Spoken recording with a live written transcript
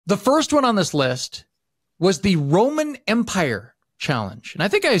The first one on this list was the Roman Empire challenge. And I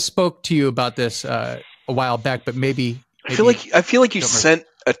think I spoke to you about this a while back, but maybe I feel like you sent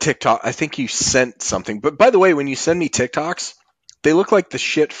a TikTok. I think you sent something. But by the way, when you send me TikToks, they look like the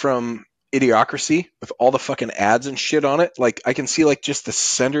shit from Idiocracy with all the fucking ads and shit on it. Like I can see like just the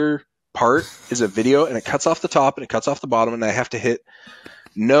center part is a video and it cuts off the top and it cuts off the bottom and I have to hit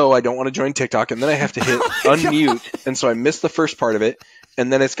no, I don't want to join TikTok, and then I have to hit unmute, and so I missed the first part of it,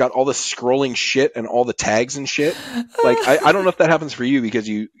 and then it's got all the scrolling shit and all the tags and shit. Like I don't know if that happens for you because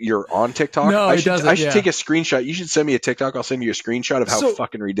you're on TikTok. No, I it doesn't. I should take a screenshot. You should send me a TikTok. I'll send you a screenshot of how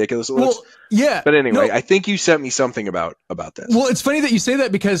fucking ridiculous it looks. Well, yeah. But anyway, I think you sent me something about this. Well, it's funny that you say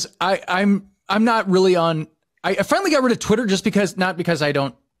that because I'm not really on. I finally got rid of Twitter just because, not because I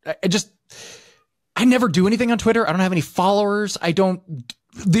don't. I never do anything on Twitter. I don't have any followers.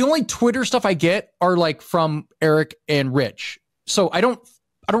 The only Twitter stuff I get are like from Eric and Rich. So I don't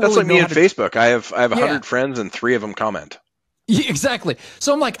That's really like know me how on to, Facebook. I have 100 friends and 3 of them comment. Yeah, exactly.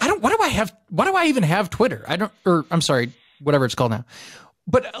 So I'm like, why do I even have Twitter? I'm sorry, whatever it's called now.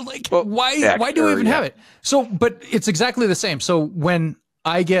 But like, why do I even have it? So, but it's exactly the same. So when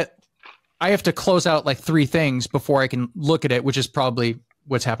I have to close out like 3 things before I can look at it, which is probably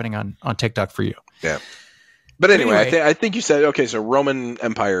what's happening on TikTok for you. Yeah. But anyway, I think you said, okay, so Roman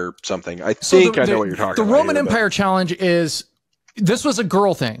Empire something. I think I know what you're talking about. The Roman Empire challenge this was a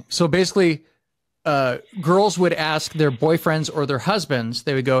girl thing. So basically, girls would ask their boyfriends or their husbands,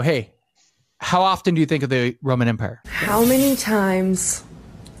 they would go, hey, how often do you think of the Roman Empire? How many times,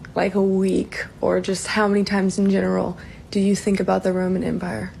 like a week, or just how many times in general, do you think about the Roman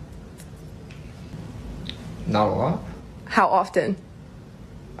Empire? Not a lot. How often?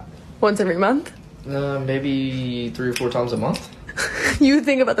 Once every month? Maybe 3 or 4 times a month. You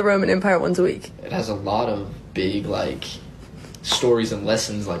think about the Roman Empire once a week? It has a lot of big, like, stories and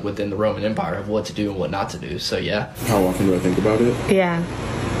lessons, like, within the Roman Empire of what to do and what not to do, so yeah. How often do I think about it? Yeah.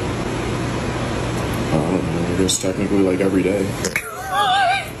 I don't know, I guess technically, like, every day.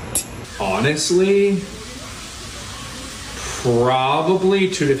 Honestly, probably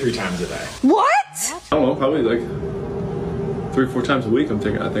 2 to 3 times a day. What? I don't know, probably, like, 3 or 4 times a week I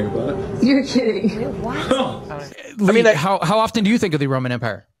think about it. You're kidding. I mean, how often do you think of the Roman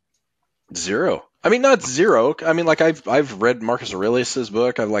Empire? 0. I mean, not 0. I mean, like I've read Marcus Aurelius's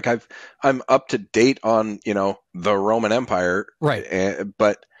book. I'm up to date on, the Roman Empire. Right.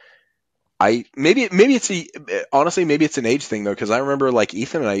 But maybe it's an age thing though, because I remember like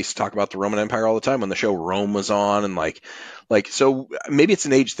Ethan and I used to talk about the Roman Empire all the time when the show Rome was on, and like so maybe it's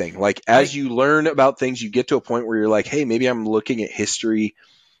an age thing. Like as you learn about things, you get to a point where you're like, hey, maybe I'm looking at history,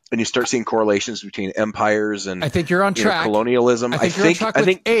 and you start seeing correlations between empires and I think you're on track. Colonialism. I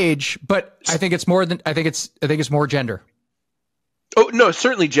think age, but I think it's more than I think it's more gender. Oh no,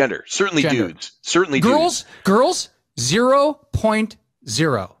 certainly gender, certainly gender. Dudes, certainly girls. Dudes. Girls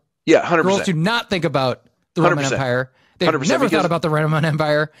 0.0. Yeah, 100%. Girls do not think about the Roman Empire. They've never thought about the Roman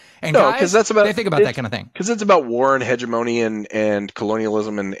Empire. And no, guys, that's about, they think about that kind of thing. Because it's about war and hegemony and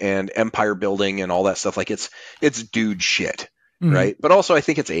colonialism and empire building and all that stuff. Like it's dude shit, right? But also I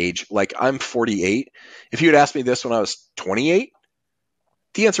think it's age. Like I'm 48. If you had asked me this when I was 28,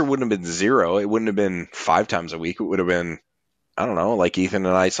 the answer wouldn't have been 0. It wouldn't have been 5 times a week. It would have been, I don't know, like Ethan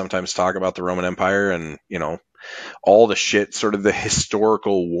and I sometimes talk about the Roman Empire and, all the shit, sort of the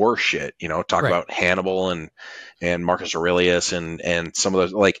historical war shit, talk about Hannibal and Marcus Aurelius and some of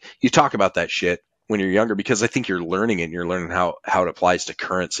those, like you talk about that shit when you're younger, because I think you're learning it and you're learning how it applies to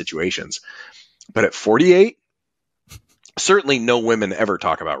current situations. But at 48, certainly no women ever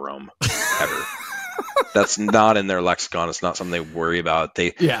talk about Rome, ever. That's not in their lexicon. It's not something they worry about.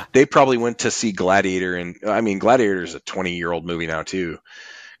 They probably went to see Gladiator, and I mean, Gladiator is a 20-year-old movie now too.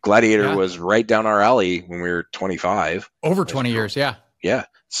 Gladiator was right down our alley when we were 25. Over 20 years, yeah. Yeah.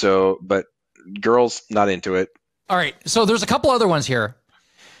 So, but girls not into it. All right. So there's a couple other ones here.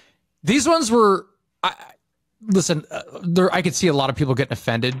 These ones were, listen, I could see a lot of people getting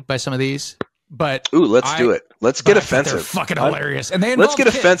offended by some of these, but ooh, let's do it. Let's get offensive. They're fucking hilarious. And let's get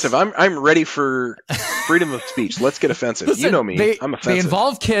offensive. I'm ready for freedom of speech. Let's get offensive. Listen, you know me. I'm offensive. They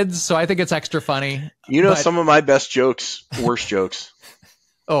involve kids, so I think it's extra funny. Some of my best jokes, worst jokes.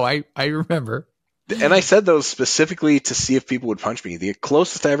 Oh, I remember. And I said those specifically to see if people would punch me. The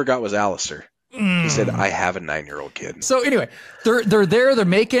closest I ever got was Alistair. He said, I have a 9-year-old kid. So anyway, they're there,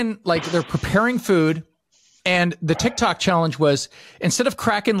 they're preparing food, and the TikTok challenge was, instead of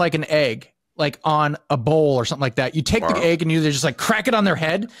cracking like an egg, like on a bowl or something like that, you take the egg and you just like crack it on their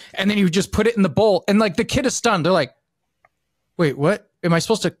head, and then you just put it in the bowl, and like the kid is stunned. They're like, wait, what? Am I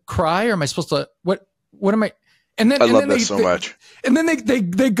supposed to cry, or am I supposed to, what am I? And then I love this so much. And then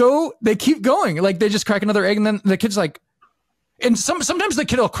they keep going. Like they just crack another egg, and then the kid's like, and sometimes the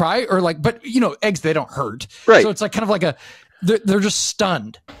kid will cry or like, but you know, eggs, they don't hurt. Right. So it's like kind of like they're just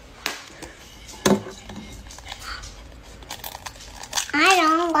stunned. I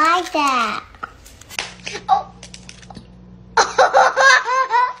don't like that. Oh.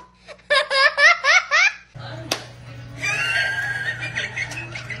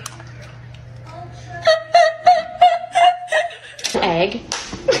 Egg.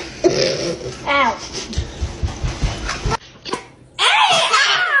 Ow.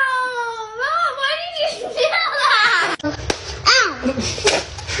 Mom, why did you do that? Ow.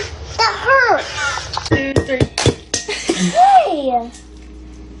 That hurt. 2, 3. Hey.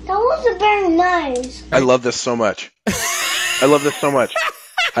 That wasn't very nice. I love this so much. I love this so much.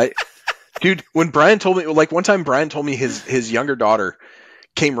 Dude, when Brian told me, like one time Brian told me his younger daughter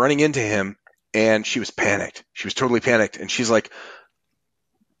came running into him and she was panicked. She was totally panicked. And she's like,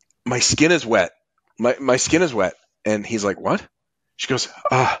 my skin is wet. My skin is wet. And he's like, what? She goes,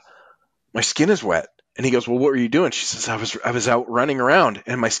 my skin is wet. And he goes, well, what were you doing? She says, I was out running around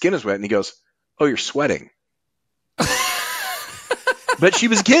and my skin is wet. And he goes, oh, you're sweating. But she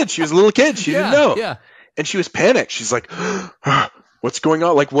was a kid. She was a little kid. She didn't know. Yeah. And she was panicked. She's like, what's going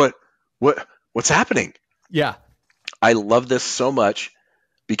on? Like, what's happening? Yeah. I love this so much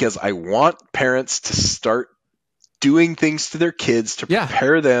because I want parents to start doing things to their kids to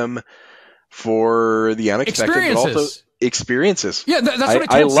prepare them for the unexpected, but also experiences. Yeah, that's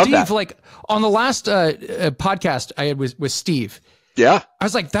what I told Steve. That. Like on the last podcast I had with Steve. Yeah. I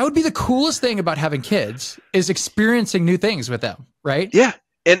was like, that would be the coolest thing about having kids is experiencing new things with them, right? Yeah.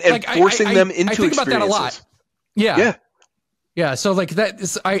 And like, forcing them into experiences. I think about that a lot. Yeah. Yeah. Yeah. So like that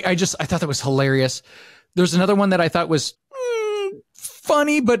is, I thought that was hilarious. There's another one that I thought was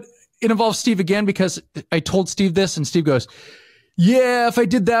funny, but it involves Steve again because I told Steve this and Steve goes, yeah, if I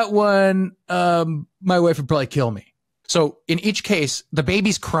did that one, my wife would probably kill me. So in each case, the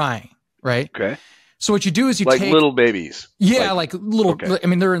baby's crying, right? Okay. So what you do is you take little babies. Yeah, like little. Okay. I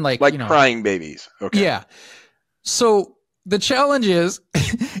mean, they're in like crying babies. Okay. Yeah. So the challenge is,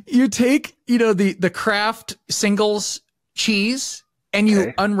 you take the Kraft Singles cheese and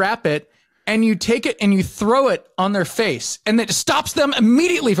you unwrap it and you take it and you throw it on their face and it stops them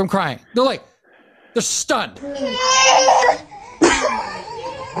immediately from crying. They're stunned.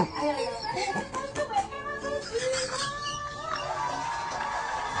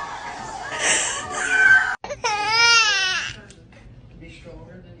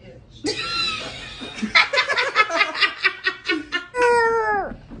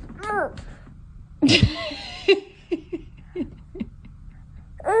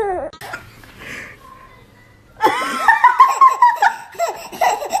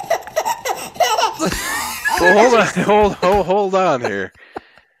 Well, hold on here.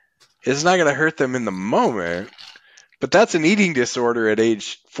 It's not going to hurt them in the moment, but that's an eating disorder at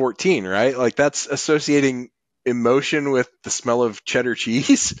age 14, right? Like that's associating emotion with the smell of cheddar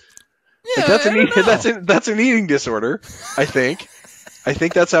cheese. Yeah, like that's an eating disorder, I think. I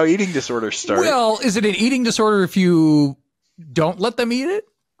think that's how eating disorders start. Well, is it an eating disorder if you don't let them eat it,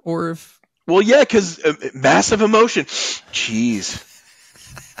 or if? Well, yeah, because massive emotion, cheese.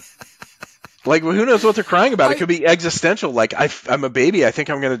 Like, well, who knows what they're crying about? It could be existential. Like, I'm a baby. I think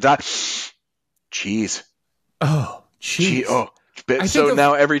I'm going to die. Cheese. Oh, cheese. Oh. So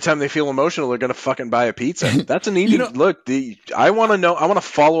now every time they feel emotional, they're going to fucking buy a pizza. That's an eating. Look, I want to know. I want to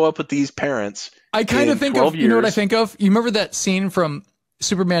follow up with these parents. I kind of think of, you know what I think of? You remember that scene from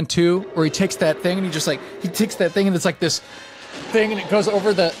Superman 2 where he takes that thing and he takes that thing and it's like this thing and it goes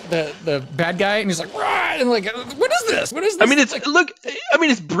over the bad guy and he's like, rah! And like, what is this? What is this? I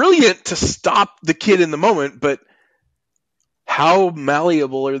mean, it's brilliant to stop the kid in the moment, but how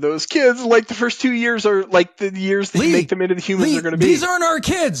malleable are those kids? Like the first 2 years are like the years that make them into the humans they're going to be. These aren't our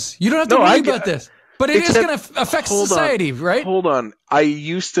kids. You don't have to worry about this. But it is going to affect society, right? Hold on. I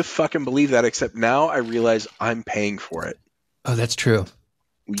used to fucking believe that, except now I realize I'm paying for it. Oh, that's true.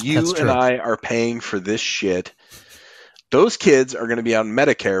 You and I are paying for this shit. Those kids are going to be on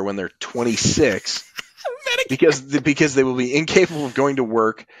Medicare when they're 26 because they will be incapable of going to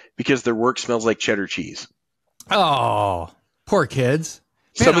work because their work smells like cheddar cheese. Oh, poor kids.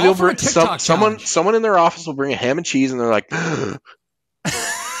 Man, someone in their office will bring a ham and cheese and they're like,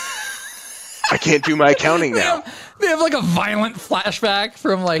 I can't do my accounting now. They have like a violent flashback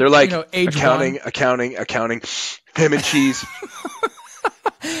from like, age accounting, 1. accounting, ham and cheese.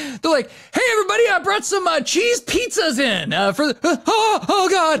 They're like, hey everybody, I brought some cheese pizzas in for oh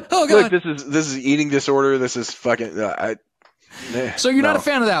god. Look, this is eating disorder. This is fucking. So you're not a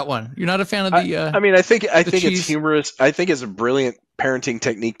fan of that one. You're not a fan of the. I mean, I think cheese? it's humorous. I think it's a brilliant parenting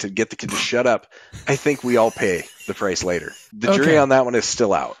technique to get the kid to shut up. I think we all pay the price later. The jury on that one is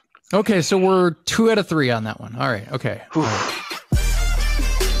still out. Okay, so we're 2 out of 3 on that one. All right. Okay. All right.